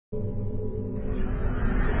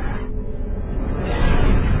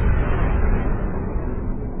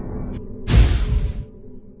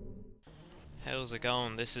how's it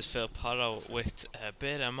going? This is ph1lp0tt0 with a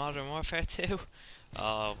bit of Modern Warfare 2.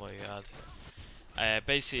 Oh my god.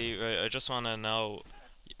 Basically, right, I just want to know,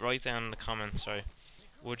 write down in the comments, right,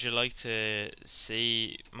 would you like to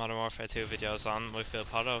see Modern Warfare 2 videos on my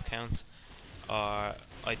ph1lp0tt0 account? Or,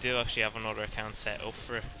 I do actually have another account set up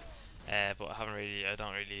for it, but I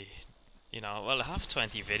don't really, well, I have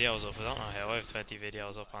 20 videos up. I don't know how I have 20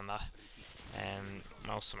 videos up on that.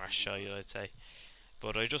 Most of them are shy, I'd say.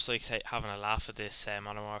 But I just like having a laugh at this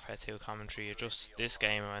Modern Warfare 2 commentary. This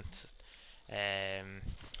game I went,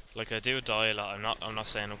 like I do die a lot. I'm not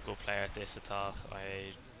saying I'm a good player at this at all.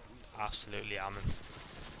 I absolutely amn't.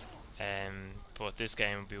 But this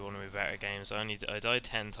game would be one of my better games. I died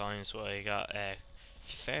 10 times, but I got a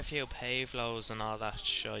fair few payflows and all that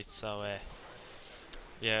shite. So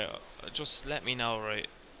yeah, just let me know, right?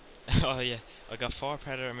 Oh yeah, I got 4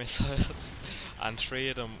 predator missiles, and 3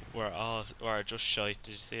 of them were just shite.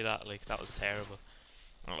 Did you see that? Like, that was terrible.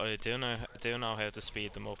 I do know how to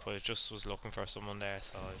speed them up. I just was looking for someone there,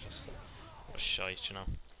 so I just was shite,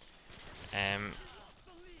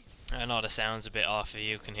 I know the sound's a bit off. If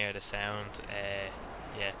you can hear the sound,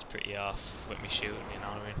 yeah, it's pretty off with me shooting. You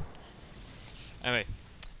know what I mean? Anyway,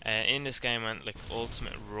 in this game, I went like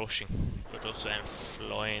ultimate rushing. I just went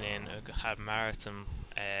flying in. I had marathon.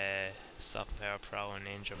 Stop Power Pro and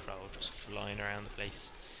Ninja Pro just flying around the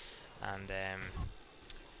place, and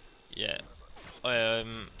yeah,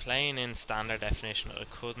 playing in standard definition. I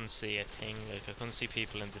couldn't see a thing, like I couldn't see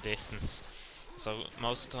people in the distance, so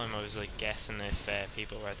most of the time I was like guessing if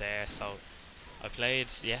people were there. So I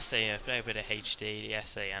played yesterday, a bit of HD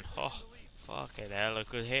yesterday, and oh fucking hell, I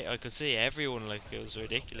could see everyone, like it was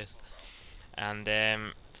ridiculous. And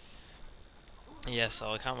yeah,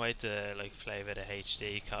 so I can't wait to like play a bit of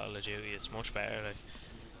HD Call of Duty. It's much better. Like,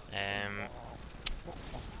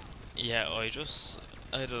 yeah, I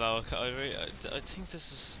don't know. I think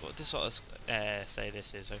this is what I say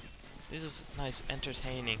this is. Right? This is nice,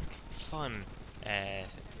 entertaining, fun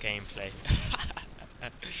gameplay.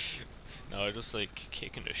 No, I just like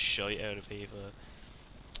kicking the shit out of people.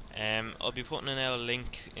 I'll be putting a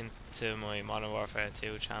link into my Modern Warfare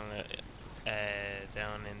 2 channel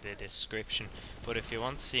down in the description. But if you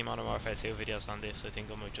want to see Modern Warfare 2 videos on this, I think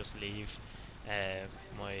I might just leave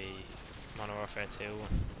my Modern Warfare 2 one.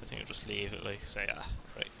 I think I'll just leave it, like say,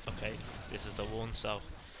 right, okay, this is the one. So,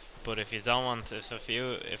 but if you don't want,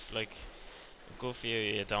 if like a good few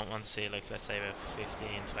you don't want to see, like let's say about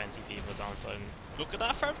 15, 20 people don't, look at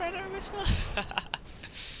that for a predator missile.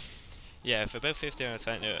 Yeah, if about 15 or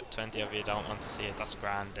 20 of you don't want to see it, that's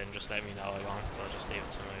grand. Then just let me know. I'll just leave it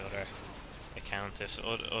to my other account. If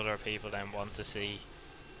other people then want to see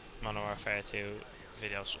Modern Warfare 2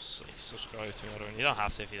 videos, just like subscribe to my other one. You don't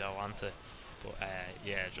have to if you don't want to, but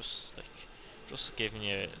yeah, just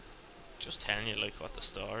telling you like what the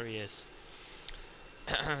story is.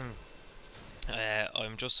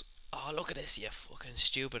 I'm just, oh look at this, you fucking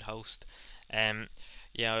stupid host.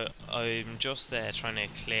 Yeah, I'm just trying to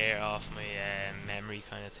clear off my memory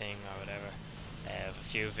kind of thing or whatever. A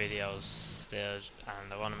few videos still,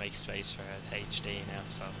 and I want to make space for HD now.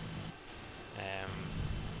 So,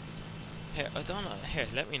 here, I don't know. Here,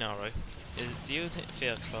 let me know, right? Do you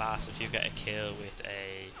feel class if you get a kill with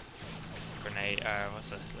a grenade, or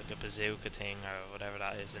what's it, like a bazooka thing, or whatever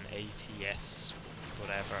that is, an ATS,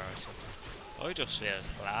 whatever, or something? I just feel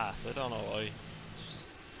class. I don't know why.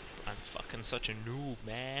 I'm fucking such a noob,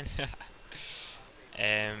 man.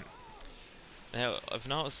 Now I've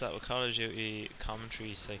noticed that with Call of Duty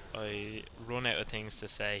commentaries, like I run out of things to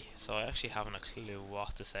say, so I actually haven't a clue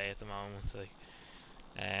what to say at the moment. Like,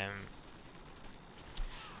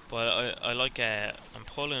 but I like I'm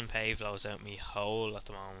pulling payflows out me hole at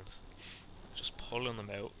the moment, just pulling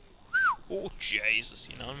them out. Oh Jesus,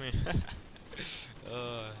 you know what I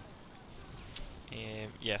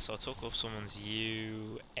mean? Yeah, so I took up someone's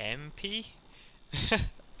UMP.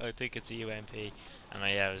 I think it's UMP, and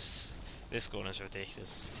this gun is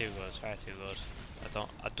ridiculous. It's too good. It's far too good.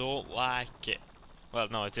 I don't like it. Well,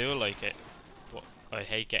 no, I do like it, but I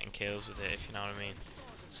hate getting kills with it, if you know what I mean.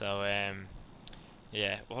 So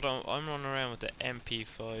yeah, I'm running around with the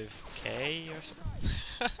MP5K or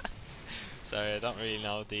something. Sorry, I don't really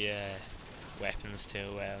know the weapons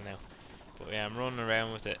too well now, but yeah, I'm running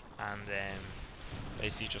around with it, and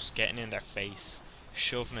basically just getting in their face,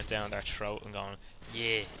 shoving it down their throat and going,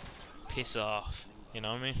 yeah, piss off, you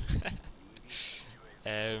know what I mean?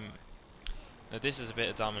 Now this is a bit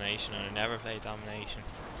of Domination, and I never played Domination,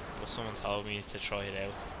 but someone told me to try it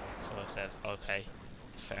out, so I said, okay,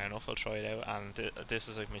 fair enough, I'll try it out. And this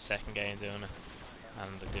is like my second game doing it,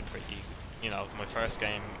 and I did pretty, my first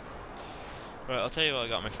game Right, I'll tell you what I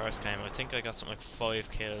got in my first game. I think I got something like 5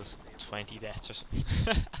 kills, 20 deaths or something.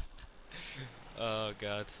 Oh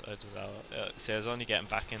god, I don't know. See, I was only getting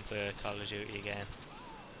back into Call of Duty again.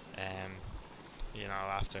 Um, you know,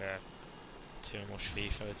 after too much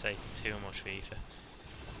FIFA, I'd say too much FIFA.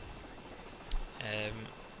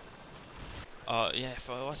 Oh yeah,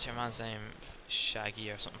 what's your man's name? Shaggy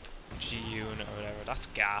or something? G-Unit or whatever. That's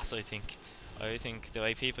gas, I think. I think the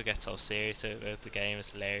way people get so serious about the game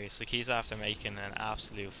is hilarious. Like, he's after making an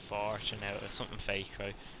absolute fortune out of something fake,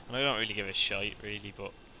 right? And I don't really give a shite, really,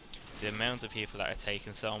 but the amount of people that are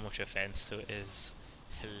taking so much offence to it is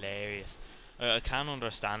hilarious. I can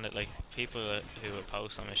understand it, like, people who would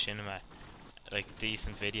post on Machinima, like,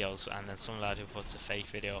 decent videos, and then some lad who puts a fake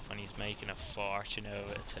video up and he's making a fortune out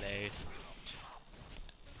of it. It's hilarious.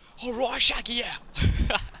 Alright, Shaggy,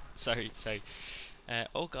 yeah! sorry.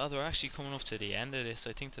 Oh god, we're actually coming up to the end of this.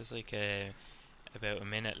 I think there's like about a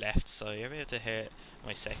minute left, so you're able to hear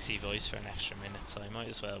my sexy voice for an extra minute, so I might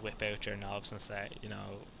as well whip out your knobs and start, you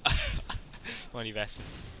know, money vested.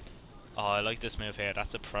 Oh, I like this move here.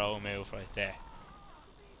 That's a pro move right there.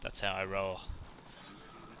 That's how I roll.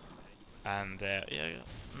 And yeah,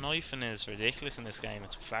 knifing is ridiculous in this game.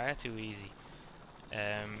 It's far too easy.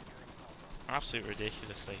 Absolute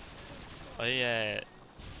ridiculous. Like,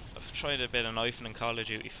 I've tried a bit of knifing in Call of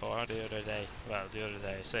Duty 4 the other day. Well, the other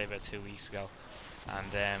day, I say about 2 weeks ago.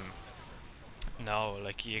 And no,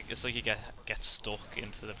 like, it's like you get stuck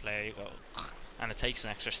into the player, you go, and it takes an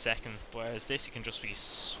extra second. Whereas this, you can just be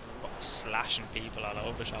slashing people all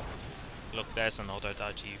over the shop. Look, there's another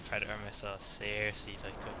dodgy Predator missile. Seriously,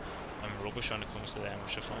 like, I'm rubbish when it comes to them.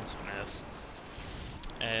 We should find something else.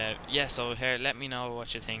 Yeah, so here, let me know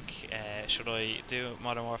what you think. Should I do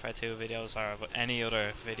Modern Warfare 2 videos or any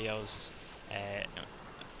other videos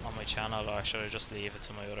on my channel, or should I just leave it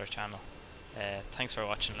to my other channel? Thanks for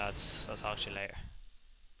watching, lads. I'll talk to you later.